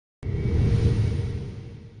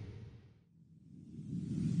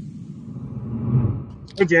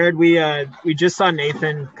Hey Jared, we just saw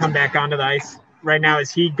Nathan come back onto the ice. Right now,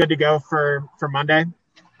 is he good to go for Monday?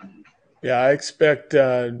 Yeah, I expect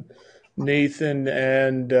Nathan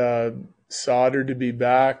and Sauter to be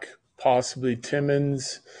back, possibly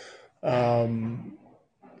Timmins. Um,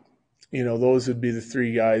 those would be the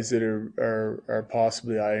three guys that are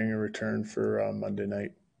possibly eyeing a return for Monday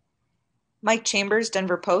night. Mike Chambers,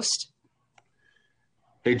 Denver Post.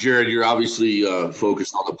 Hey, Jared, you're obviously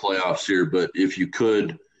focused on the playoffs here, but if you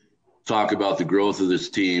could talk about the growth of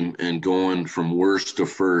this team and going from worst to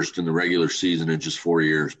first in the regular season in just 4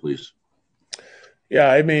 years, please.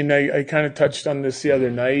 Yeah, I mean, I kind of touched on this the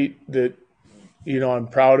other night that, I'm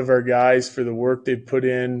proud of our guys for the work they've put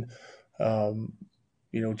in.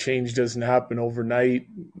 Change doesn't happen overnight.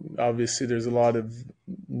 Obviously, there's a lot of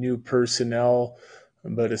new personnel,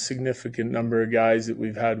 but a significant number of guys that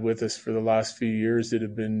we've had with us for the last few years that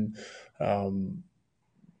have been,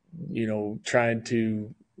 trying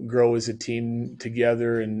to grow as a team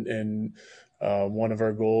together. And one of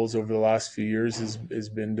our goals over the last few years has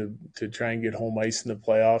been to try and get home ice in the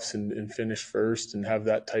playoffs and finish first and have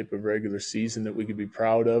that type of regular season that we could be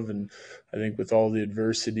proud of. And I think with all the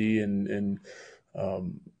adversity and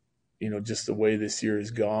just the way this year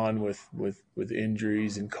has gone with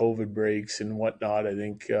injuries and COVID breaks and whatnot, I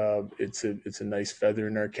think it's a nice feather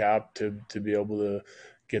in our cap to be able to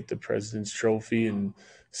get the President's Trophy and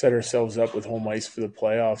set ourselves up with home ice for the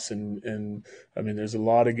playoffs. And I mean, there's a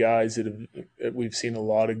lot of guys that we've seen a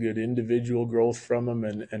lot of good individual growth from them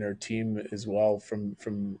and our team as well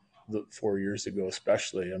from the 4 years ago,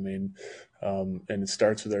 especially. I mean, and it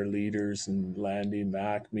starts with our leaders and Landy,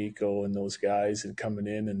 Mac, Miko, and those guys, and coming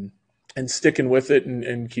in and sticking with it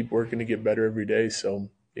and keep working to get better every day. So,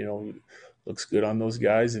 looks good on those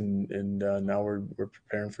guys. And now we're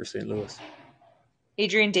preparing for St. Louis.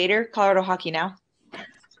 Adrian Dater, Colorado Hockey Now.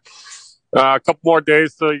 A couple more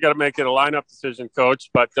days, so you got to make it a lineup decision, Coach.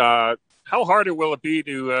 But how hard will it be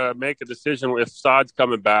to make a decision if Saad's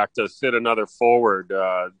coming back to sit another forward,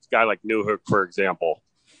 a guy like Newhook, for example?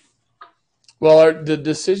 Well, the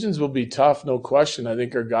decisions will be tough, no question. I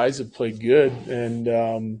think our guys have played good,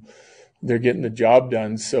 and they're getting the job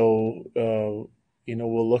done. So,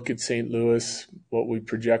 we'll look at St. Louis, what we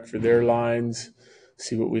project for their lines,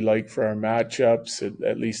 see what we like for our matchups,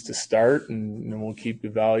 at least to start, and then we'll keep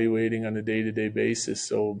evaluating on a day-to-day basis.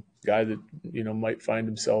 So guy that, might find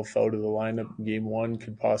himself out of the lineup in game one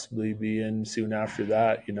could possibly be in soon after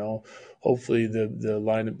that. Hopefully the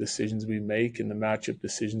lineup decisions we make and the matchup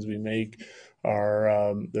decisions we make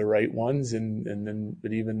are the right ones,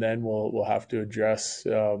 but even then we'll have to address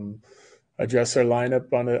our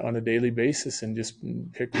lineup on a daily basis and just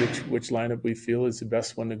pick which lineup we feel is the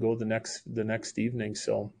best one to go the next evening.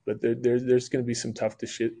 So, but there's going to be some tough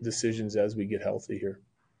decisions as we get healthy here.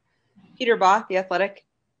 Peter Baugh, The Athletic.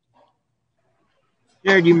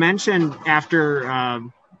 Jared, you mentioned after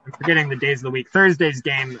I'm forgetting the days of the week, Thursday's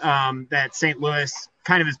game, that St. Louis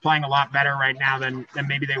kind of is playing a lot better right now than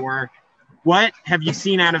maybe they were. What have you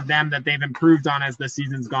seen out of them that they've improved on as the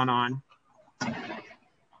season's gone on?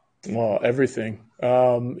 Well, everything.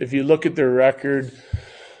 If you look at their record,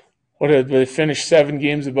 they finished 7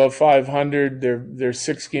 games above 500. They're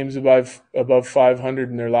 6 games above 500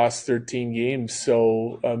 in their last 13 games.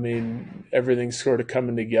 So, I mean, everything's sort of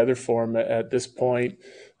coming together for them at this point.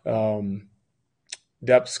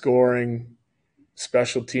 Depth scoring,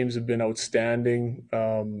 special teams have been outstanding.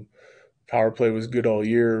 Power play was good all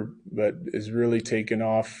year, but has really taken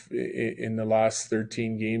off in the last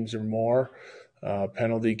 13 games or more.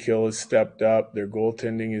 Penalty kill has stepped up. Their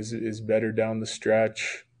goaltending is better down the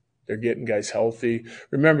stretch. They're getting guys healthy.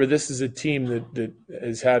 Remember, this is a team that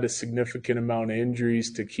has had a significant amount of injuries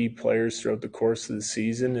to key players throughout the course of the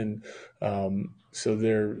season, and so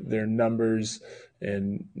their numbers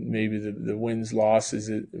and maybe the wins losses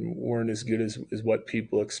weren't as good as what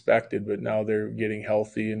people expected. But now they're getting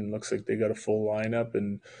healthy, and it looks like they got a full lineup,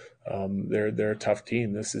 and they're a tough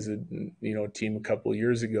team. This is a team a couple of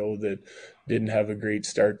years ago that didn't have a great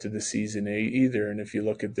start to the season either. And if you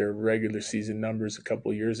look at their regular season numbers a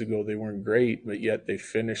couple of years ago, they weren't great, but yet they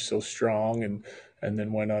finished so strong and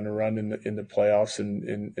then went on a run in the playoffs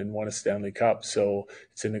and won a Stanley Cup. So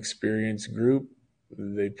it's an experienced group.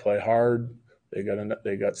 They play hard. They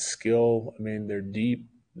got skill. I mean, they're deep.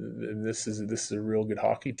 And this is a real good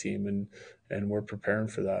hockey team, and we're preparing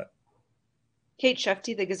for that. Kate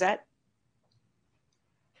Shefty, The Gazette.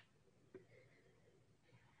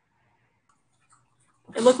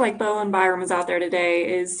 It looked like Bowen Byram was out there today.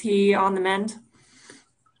 Is he on the mend?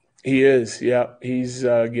 He is, yeah. He's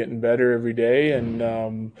getting better every day,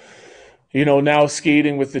 and Now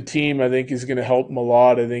skating with the team, I think is going to help him a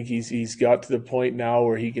lot. I think he's got to the point now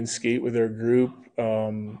where he can skate with our group,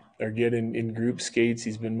 or get in group skates.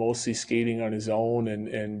 He's been mostly skating on his own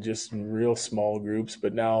and just in real small groups,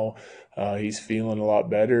 but now he's feeling a lot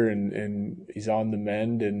better and he's on the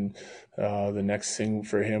mend. And the next thing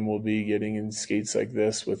for him will be getting in skates like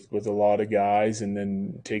this with a lot of guys and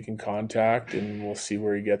then taking contact, and we'll see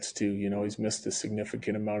where he gets to. He's missed a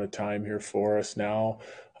significant amount of time here for us now.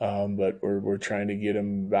 But we're trying to get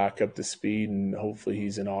him back up to speed, and hopefully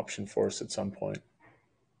he's an option for us at some point.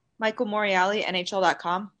 Michael Moriali,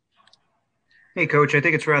 NHL.com. Hey, Coach, I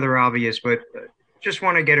think it's rather obvious, but just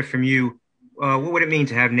want to get it from you. What would it mean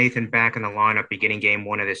to have Nathan back in the lineup beginning game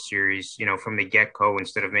one of this series, from the get-go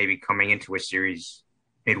instead of maybe coming into a series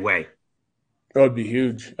midway? That would be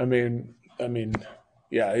huge.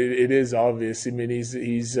 Yeah, it is obvious.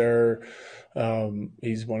 He's our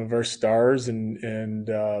he's one of our stars and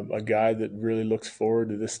a guy that really looks forward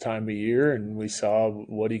to this time of year. And we saw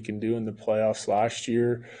what he can do in the playoffs last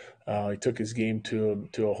year. He took his game to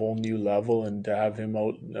a whole new level, and to have him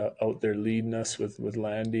out there leading us with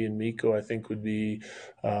Landy and Mikko, I think would be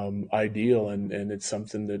ideal, and it's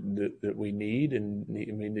something that we need. And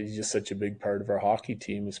he's just such a big part of our hockey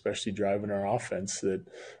team, especially driving our offense, that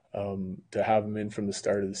to have him in from the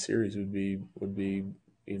start of the series would be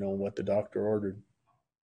what the doctor ordered.